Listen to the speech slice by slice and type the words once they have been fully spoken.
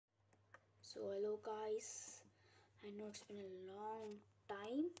So hello guys, I know it's been a long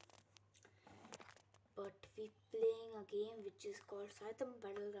time, but we playing a game which is called Tama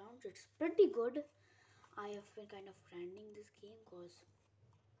Battlegrounds. It's pretty good. I have been kind of grinding this game because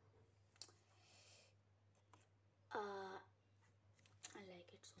I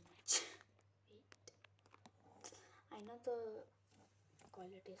like it so much. Wait, I know the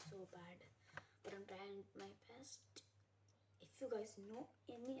quality is so bad, but I'm trying my best. If you guys know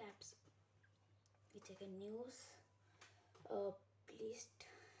any apps which I can use, please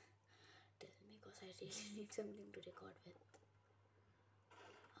tell me because I really need something to record with.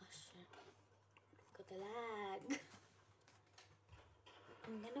 Oh shit, look at the lag.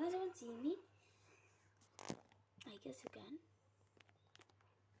 Can you guys even see me? I guess you can.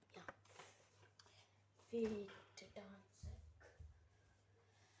 Yeah. Wait, dance.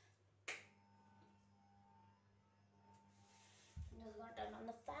 I'm just gonna turn on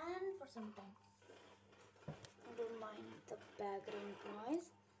the fan for some time. I don't mind the background noise.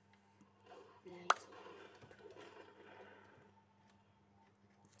 Lights.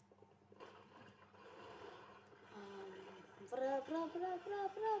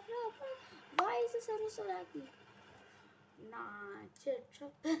 Why is the server so laggy? Nah, chill.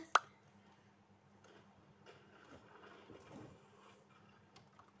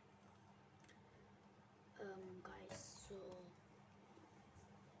 Guys, so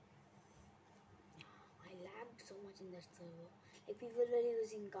I lagged so much in that server. Like people were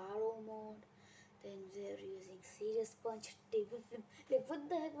using Garo mode, then they were using serious punch, table flip. Like what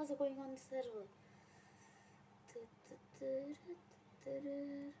the heck was going on the server?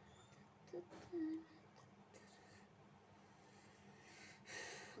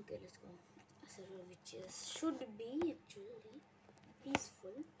 Okay, let's go. A server which should be actually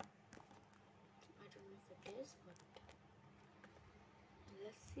peaceful. I don't know if it is, but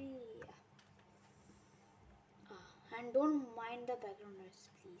let's see. And don't mind the background noise,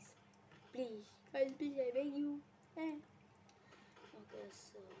 please. Please, I'll be I beg you. Okay,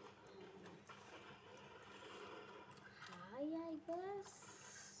 so hi, I guess.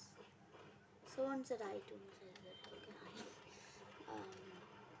 Someone said hi to me, so I said okay, hi.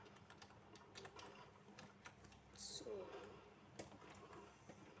 So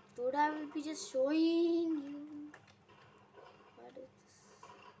today I will be just showing you what is this.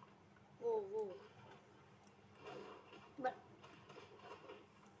 Whoa. But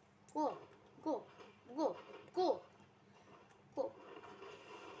go.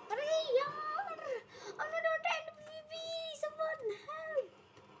 Hurry, yaar! I'm not on time to PvP. Someone help!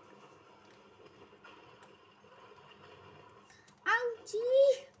 Ouchie!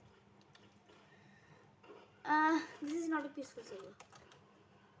 This is not a peaceful server.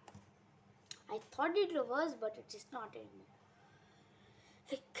 I thought it was, but it is not anymore.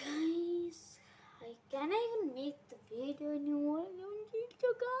 Like guys, can I even make the video anymore? I don't think so,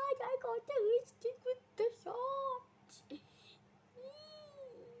 guys. I got the hit stick with the shots.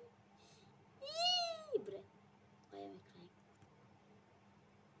 Bruh, why am I crying?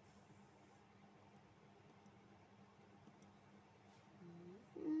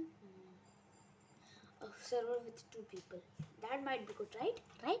 A server with 2 people. That might be good, right?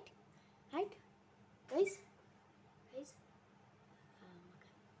 Right? Guys? Okay.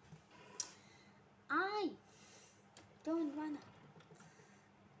 I don't wanna.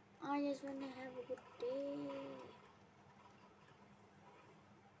 I just wanna have a good day.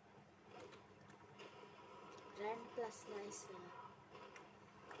 Grand plus nice.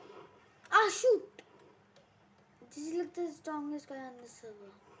 Shoot! This is like the strongest guy on the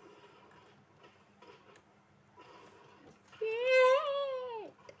server.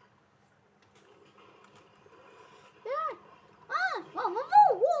 Shit! Whoa.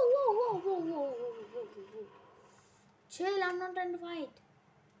 Chill, I'm not trying to fight.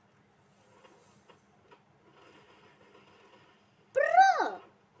 Bruh!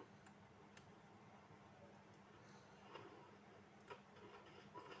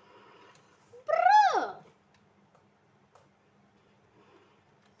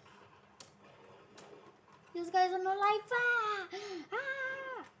 These guys are no life.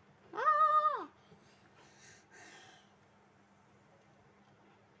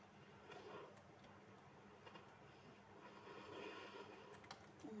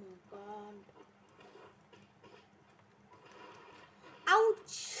 Oh my god.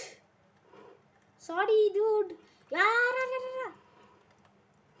 Ouch! Sorry, dude.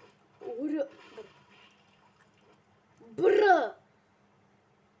 Bruh!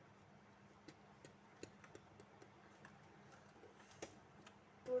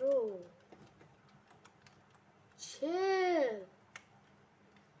 Bro. Chill.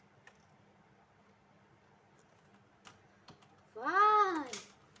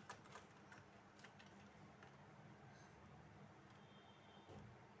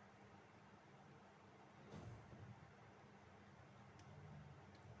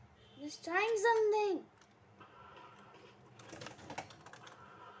 He's trying something.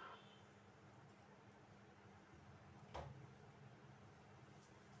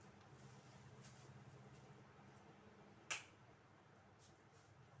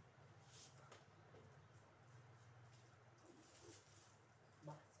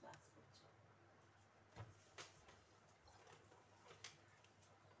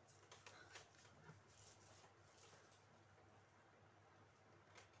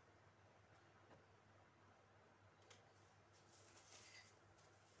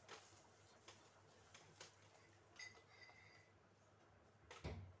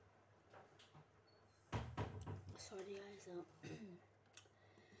 Sorry guys,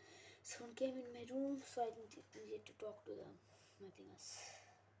 someone came in my room, so I needed to talk to them. Nothing else.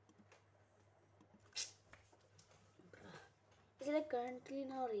 It's like currently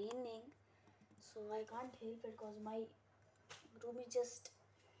now raining, so I can't help it because my room is just,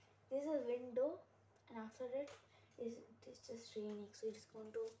 there's a window, and after that it's just raining, so it's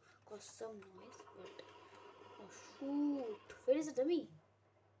going to cause some noise. But oh shoot, where is the dummy?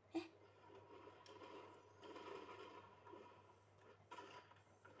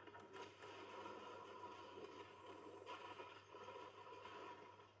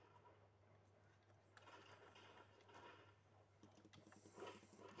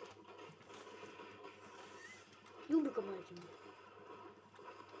 You become my dummy.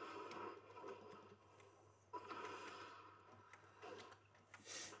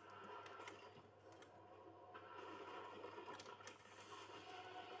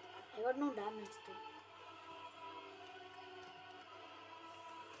 I got no damage though.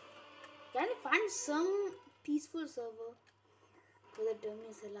 Can I find some peaceful server where the dummy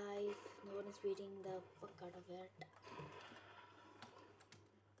is alive, no one is beating the fuck out of it?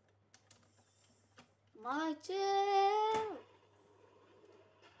 My chill!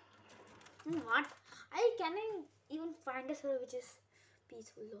 What? Can I even find a server which is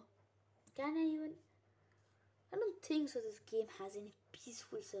peaceful though? Can I even? I don't think so. This game has any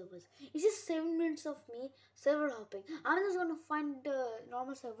peaceful servers. It's just 7 minutes of me server hopping. I'm just gonna find the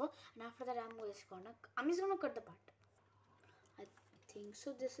normal server, and after that I'm just gonna cut the part. I think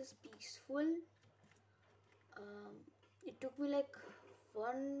so. This is peaceful. It took me like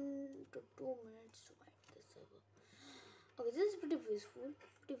 1 to 2 minutes to find this server. Okay, this is pretty peaceful.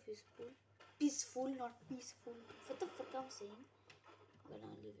 Peaceful, not peaceful. What the fuck I'm saying? Okay,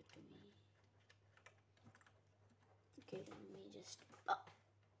 now leave it to me. Okay, let me just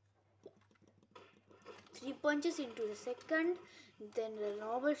 3 punches into the second, then a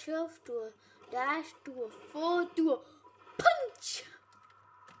normal shove to a dash to a 4 to a punch.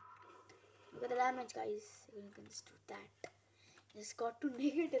 Look at the damage, guys. You can just do that. Just got to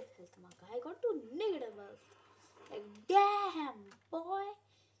negative health, my guy. Got to negative health. Like, damn, boy.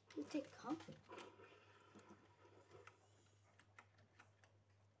 You think, huh?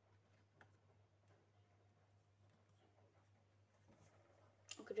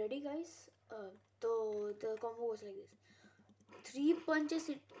 Okay, ready, guys? The combo was like this: 3 punches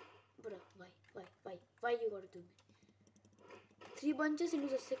in. Bruh, why you gotta do me? 3 punches into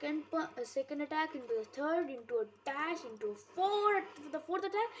the second attack, into the third, into a dash, into the fourth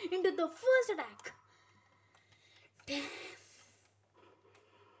attack, into the first attack. Damn.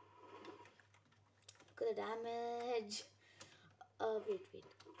 Look at the damage. Wait. Let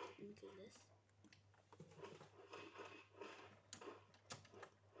me kill this.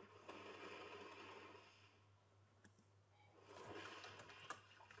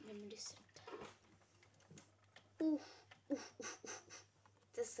 Let me reset. Oof.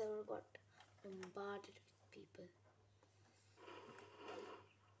 This server got bombarded with people.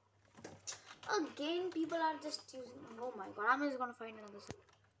 Again, people are just using. Oh my god, I'm just gonna find another server.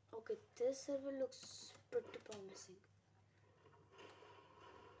 Okay, this server looks pretty promising.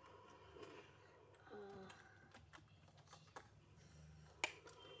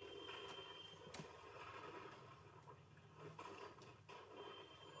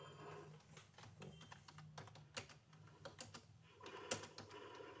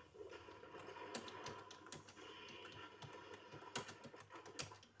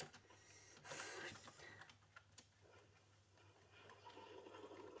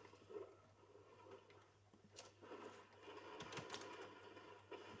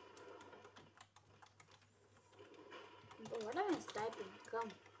 But what am I typing?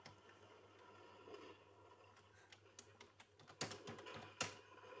 Come.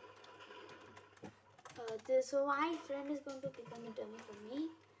 So my friend is going to become a dummy for me.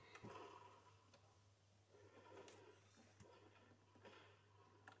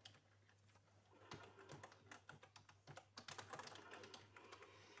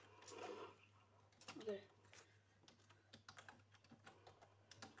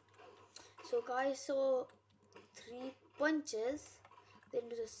 So guys, so 3 punches, then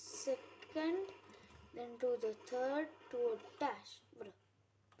to the second, then to the third, to a dash. Bruh,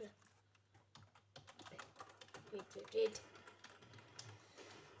 bruh. Wait.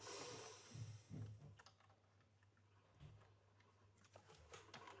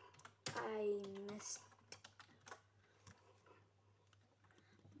 I missed.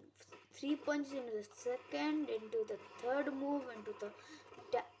 3 punches into the second, into the third move, into the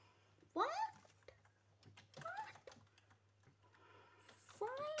what? Fine,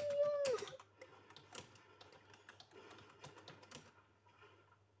 you.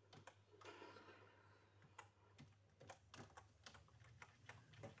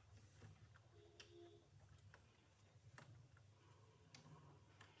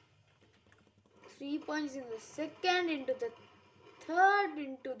 3 punches in the second, into the third,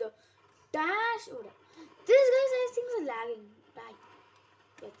 into the dash. This guys, I think is lagging. Die.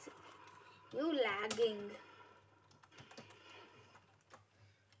 That's it. You lagging.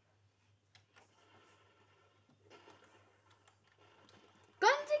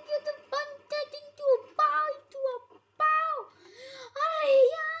 Consecutive punch into a pow, into a pow.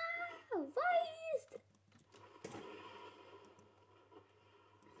 Yeah. Why is that?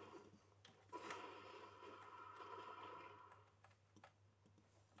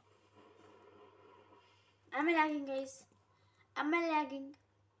 Am I lagging, guys? Am I lagging?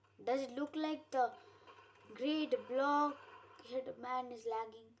 Does it look like the great blockhead man is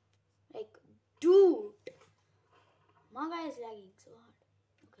lagging? Like, dude, my guy is lagging so hard.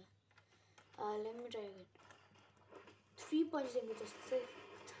 Okay. Let me try again. 3 punches into the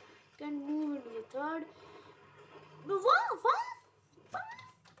second, move into the third. What?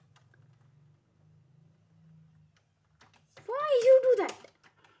 Why you do that?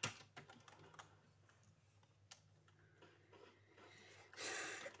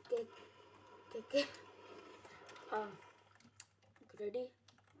 Okay. Ready?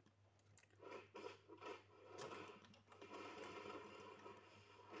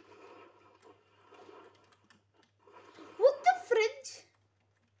 What the fridge?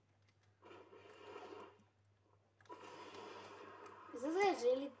 Is this guy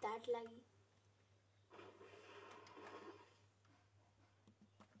really that laggy?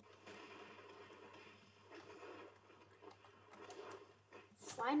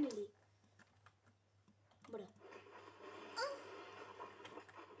 Finally. Bruh.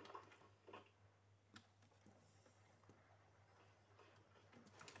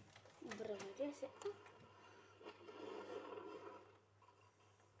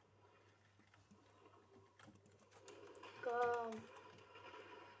 Come.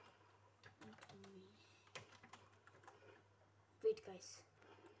 Wait, guys.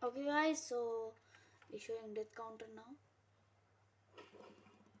 Okay, guys, so we're showing death counter now.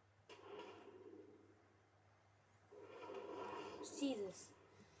 See this.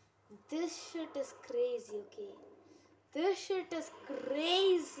 This shit is crazy, okay? This shit is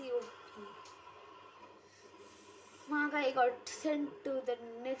crazy, okay? My guy got sent to the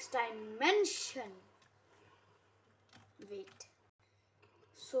next dimension. Wait.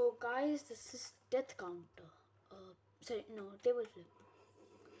 So, guys, this is death counter. Sorry, no, table flip.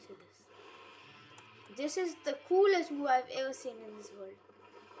 See this. This is the coolest move I've ever seen in this world.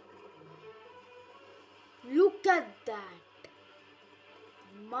 Look at that.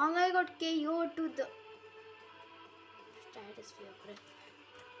 My guy got KO to the stratosphere.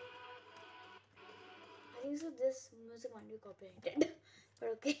 I think so. This music might be copyrighted, but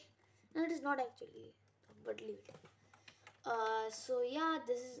okay. No, it is not actually. But leave it. So yeah,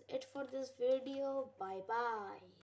 this is it for this video. Bye bye.